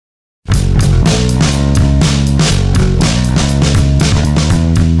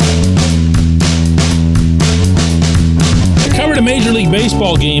League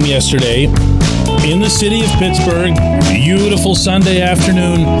baseball game yesterday in the city of Pittsburgh. Beautiful Sunday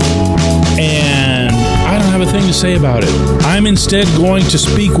afternoon. And I don't have a thing to say about it. I'm instead going to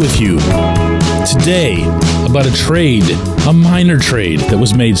speak with you today about a trade, a minor trade that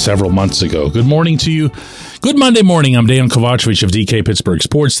was made several months ago. Good morning to you. Good Monday morning. I'm Dan Kovacevic of DK Pittsburgh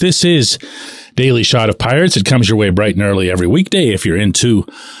Sports. This is Daily Shot of Pirates. It comes your way bright and early every weekday if you're into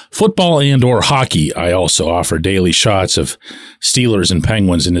football and or hockey. I also offer daily shots of Steelers and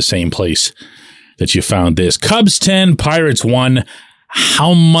Penguins in the same place that you found this. Cubs 10, Pirates 1.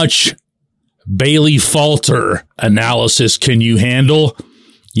 How much Bailey Falter analysis can you handle?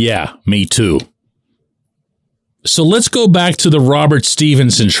 Yeah, me too. So let's go back to the Robert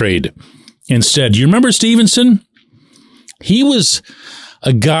Stephenson trade instead. You remember Stephenson? He was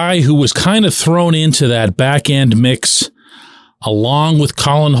a guy who was kind of thrown into that back-end mix along with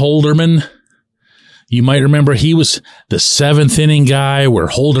Colin Holderman. You might remember he was the 7th inning guy where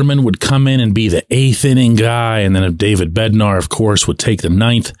Holderman would come in and be the 8th inning guy, and then David Bednar, of course, would take the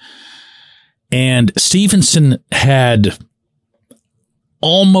 9th. And Stephenson had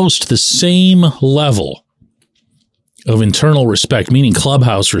almost the same level of internal respect, meaning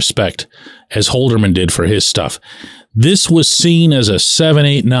clubhouse respect, as Holderman did for his stuff. This was seen as a 7,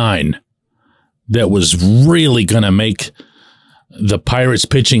 8, 9 that was really going to make the Pirates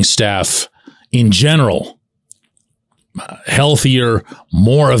pitching staff in general healthier,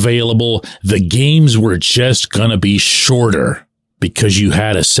 more available. The games were just going to be shorter because you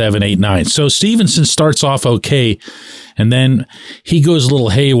had a 7, 8, 9. So Stephenson starts off okay, and then he goes a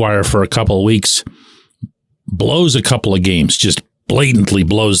little haywire for a couple of weeks, blows a couple of games, just blatantly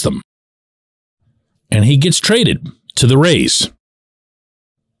blows them. And he gets traded to the Rays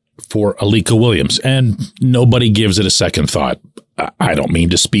for Alika Williams, and nobody gives it a second thought. I don't mean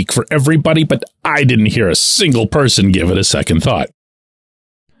to speak for everybody, but I didn't hear a single person give it a second thought.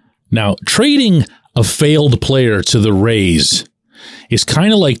 Now, trading a failed player to the Rays is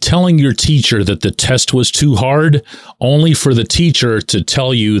kind of like telling your teacher that the test was too hard, only for the teacher to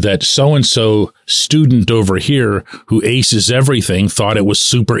tell you that so-and-so student over here who aces everything thought it was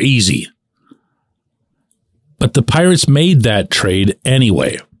super easy. But the Pirates made that trade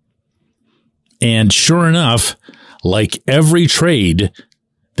anyway. And sure enough, like every trade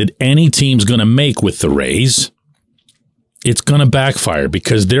that any team's going to make with the Rays, it's going to backfire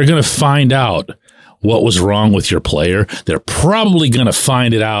because they're going to find out what was wrong with your player. They're probably going to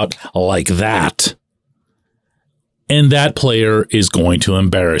find it out like that. And that player is going to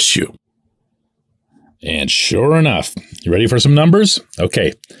embarrass you. And sure enough, you ready for some numbers?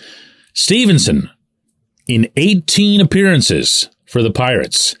 Okay. Stephenson, in 18 appearances for the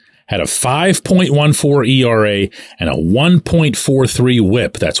Pirates, had a 5.14 ERA and a 1.43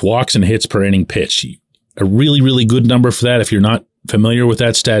 whip. That's walks and hits per inning pitched. A really, really good number for that. If you're not familiar with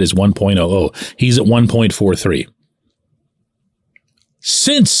that stat, is 1.00. He's at 1.43.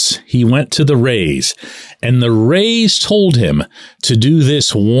 Since he went to the Rays, and the Rays told him to do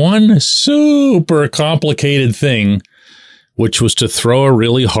this one super complicated thing, which was to throw a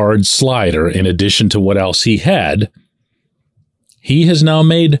really hard slider in addition to what else he had, he has now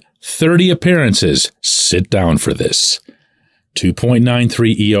made 30 appearances. Sit down for this.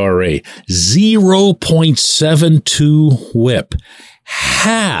 2.93 ERA, 0.72 whip,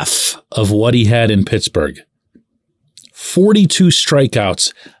 half of what he had in Pittsburgh. 42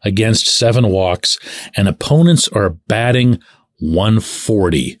 strikeouts against 7 walks, and opponents are batting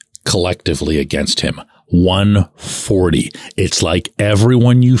 140 collectively against him. 140. It's like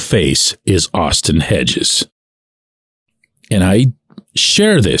everyone you face is Austin Hedges. And I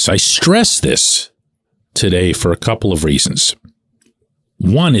share this, I stress this today for a couple of reasons.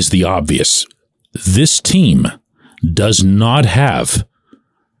 One is the obvious. This team does not have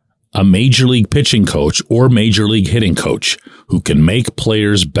a major league pitching coach or major league hitting coach who can make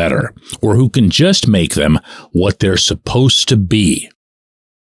players better or who can just make them what they're supposed to be.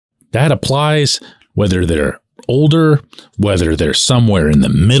 That applies whether they're older, whether they're somewhere in the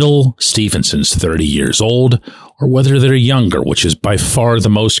middle, Stephenson's 30 years old, or whether they're younger, which is by far the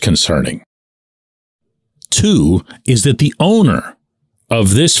most concerning. 2 is that the owner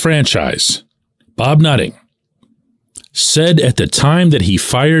of this franchise, Bob Nutting, said at the time that he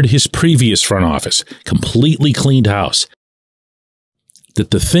fired his previous front office, completely cleaned house,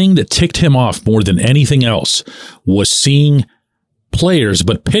 that the thing that ticked him off more than anything else was seeing players,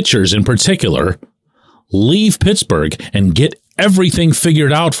 but pitchers in particular, leave Pittsburgh and get everything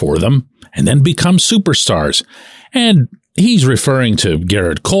figured out for them and then become superstars. And he's referring to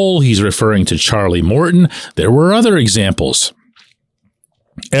Garrett Cole. He's referring to Charlie Morton. There were other examples.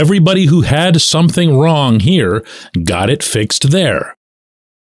 Everybody who had something wrong here got it fixed there.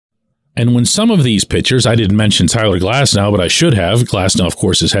 And when some of these pitchers, I didn't mention Tyler Glasnow, but I should have. Glasnow, of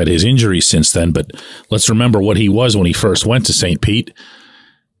course, has had his injuries since then, but let's remember what he was when he first went to St. Pete.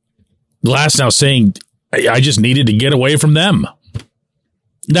 Glasnow saying, I just needed to get away from them.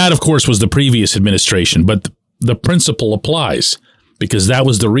 That, of course, was the previous administration, but the principle applies because that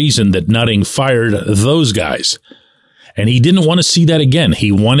was the reason that Nutting fired those guys. And he didn't want to see that again.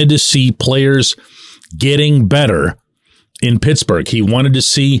 He wanted to see players getting better in Pittsburgh. He wanted to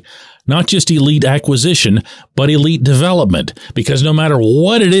see not just elite acquisition, but elite development. Because no matter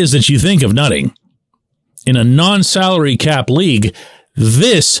what it is that you think of Nutting, in a non-salary cap league,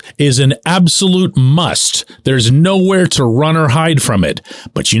 this is an absolute must. There's nowhere to run or hide from it.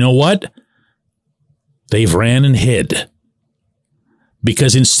 But you know what? They've ran and hid.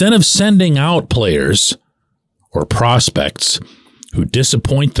 Because instead of sending out players or prospects who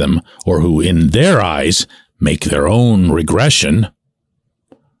disappoint them or who, in their eyes, make their own regression,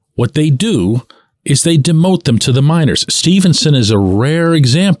 what they do is they demote them to the minors. Stevenson is a rare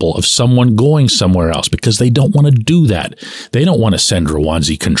example of someone going somewhere else because they don't want to do that. They don't want to send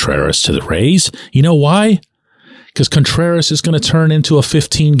Roansy Contreras to the Rays. You know why? Because Contreras is going to turn into a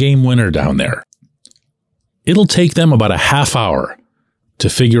 15-game winner down there. It'll take them about a half hour to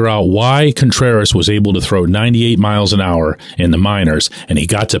figure out why Contreras was able to throw 98 miles an hour in the minors and he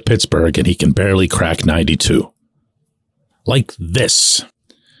got to Pittsburgh and he can barely crack 92. Like this.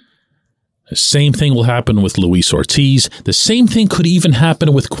 The same thing will happen with Luis Ortiz. The same thing could even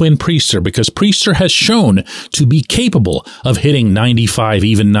happen with Quinn Priester because Priester has shown to be capable of hitting 95,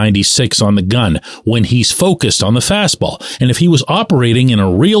 even 96 on the gun when he's focused on the fastball. And if he was operating in a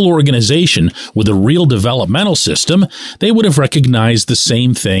real organization with a real developmental system, they would have recognized the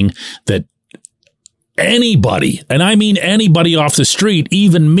same thing that anybody, and I mean anybody off the street,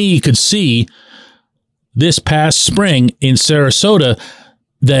 even me, could see this past spring in Sarasota,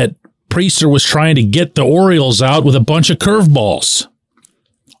 that Priester was trying to get the Orioles out with a bunch of curveballs.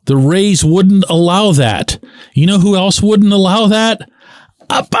 The Rays wouldn't allow that. You know who else wouldn't allow that?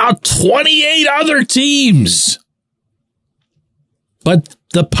 About 28 other teams. But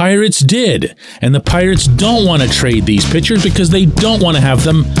the Pirates did. And the Pirates don't want to trade these pitchers because they don't want to have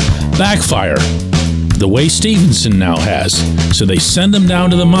them backfire the way Stevenson now has. So they send them down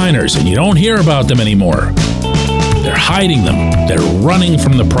to the minors and you don't hear about them anymore. They're hiding them. They're running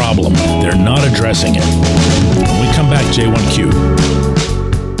from the problem. They're not addressing it. When we come back, J1Q.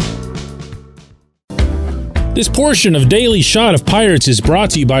 This portion of Daily Shot of Pirates is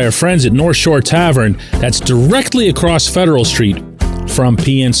brought to you by our friends at North Shore Tavern. That's directly across Federal Street from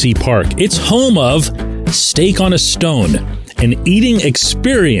PNC Park. It's home of Steak on a Stone, an eating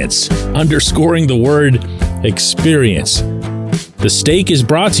experience, underscoring the word experience. The steak is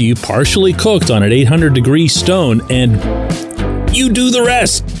brought to you partially cooked on an 800-degree stone, and you do the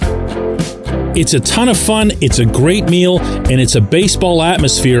rest. It's a ton of fun, it's a great meal, and it's a baseball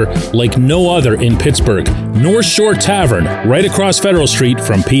atmosphere like no other in Pittsburgh. North Shore Tavern, right across Federal Street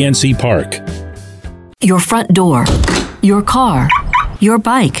from PNC Park. Your front door, your car, your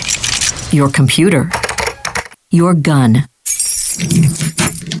bike, your computer, your gun.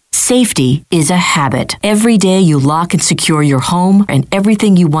 Safety is a habit. Every day you lock and secure your home and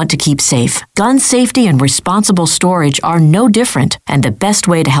everything you want to keep safe. Gun safety and responsible storage are no different and the best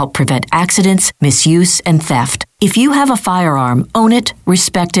way to help prevent accidents, misuse, and theft. If you have a firearm, own it,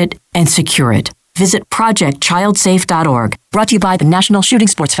 respect it, and secure it. Visit ProjectChildSafe.org. Brought to you by the National Shooting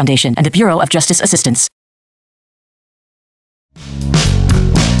Sports Foundation and the Bureau of Justice Assistance.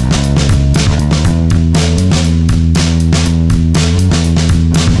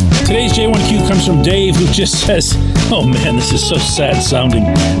 Today's J1Q comes from Dave, who just says, oh man, this is so sad sounding.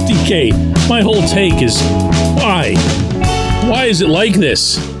 DK, my whole take is, why? Why is it like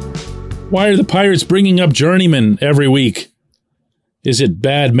this? Why are the Pirates bringing up journeyman every week? Is it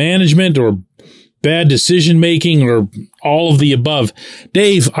bad management or bad decision making or all of the above?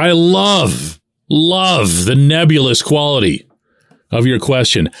 Dave, I love the nebulous quality of your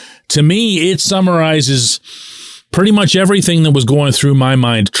question. To me, it summarizes pretty much everything that was going through my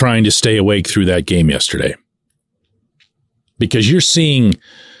mind trying to stay awake through that game yesterday. Because you're seeing,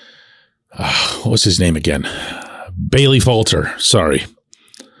 what's his name again? Bailey Falter. Sorry.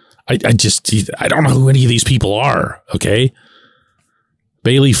 I don't know who any of these people are, okay?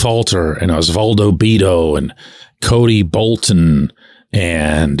 Bailey Falter and Osvaldo Bido and Cody Bolton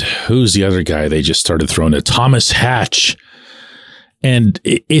and who's the other guy they just started throwing to? Thomas Hatch. And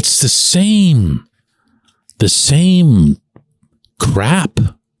it's the same crap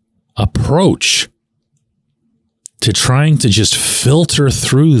approach to trying to just filter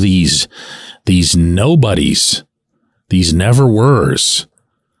through these nobodies, these never-weres,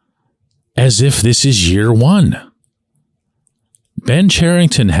 as if this is year one. Ben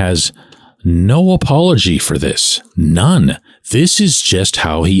Cherington has no apology for this. None. This is just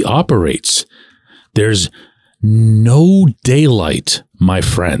how he operates. There's no daylight, my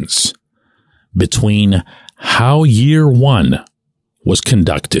friends, between how year one was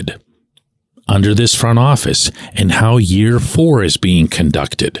conducted under this front office and how year four is being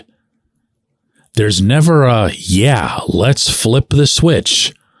conducted. There's never a, yeah, let's flip the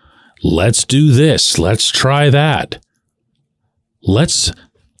switch. Let's do this. Let's try that. Let's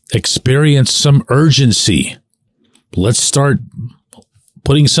experience some urgency. Let's start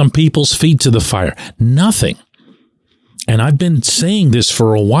putting some people's feet to the fire. Nothing. And I've been saying this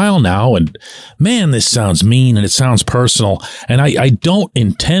for a while now, and man, this sounds mean and it sounds personal, and I don't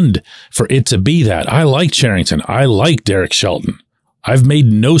intend for it to be that. I like Cherington. I like Derek Shelton. I've made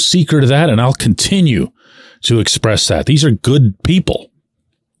no secret of that, and I'll continue to express that. These are good people.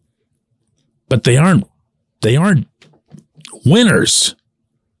 But they aren't winners.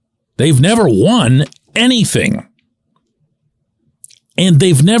 They've never won anything. And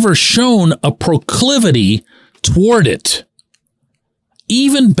they've never shown a proclivity toward it.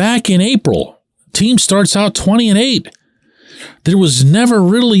 Even back in April, team starts out 20-8. There was never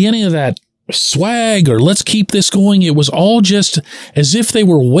really any of that swag or let's keep this going. It was all just as if they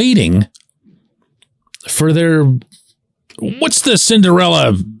were waiting for their, what's the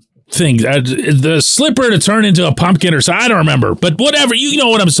Cinderella thing? The slipper to turn into a pumpkin or something. I don't remember, but whatever. You know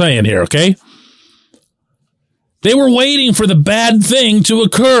what I'm saying here, okay? They were waiting for the bad thing to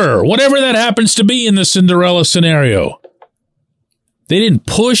occur, whatever that happens to be in the Cinderella scenario. They didn't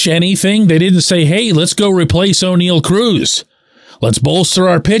push anything. They didn't say, hey, let's go replace O'Neal Cruz. Let's bolster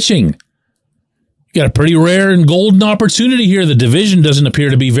our pitching. You got a pretty rare and golden opportunity here. The division doesn't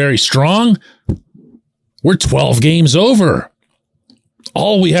appear to be very strong. We're 12 games over.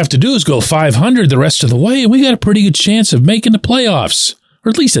 All we have to do is go 500 the rest of the way, and we got a pretty good chance of making the playoffs, or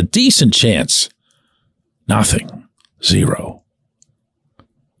at least a decent chance. Nothing. Zero.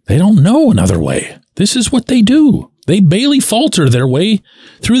 They don't know another way. This is what they do. They barely falter their way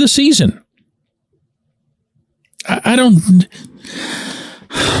through the season. I don't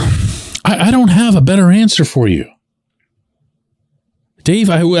have a better answer for you. Dave,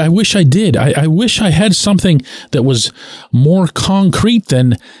 I wish I did. I wish I had something that was more concrete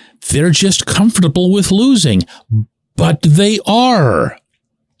than they're just comfortable with losing. But they are.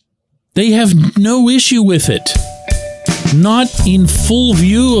 They have no issue with it. Not in full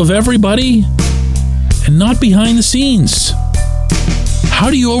view of everybody and not behind the scenes. How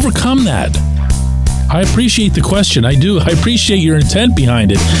do you overcome that? I appreciate the question. I do. I appreciate your intent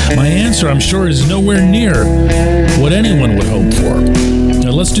behind it. My answer, I'm sure, is nowhere near what anyone would hope for.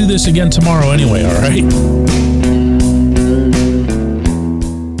 Now, let's do this again tomorrow anyway, all right?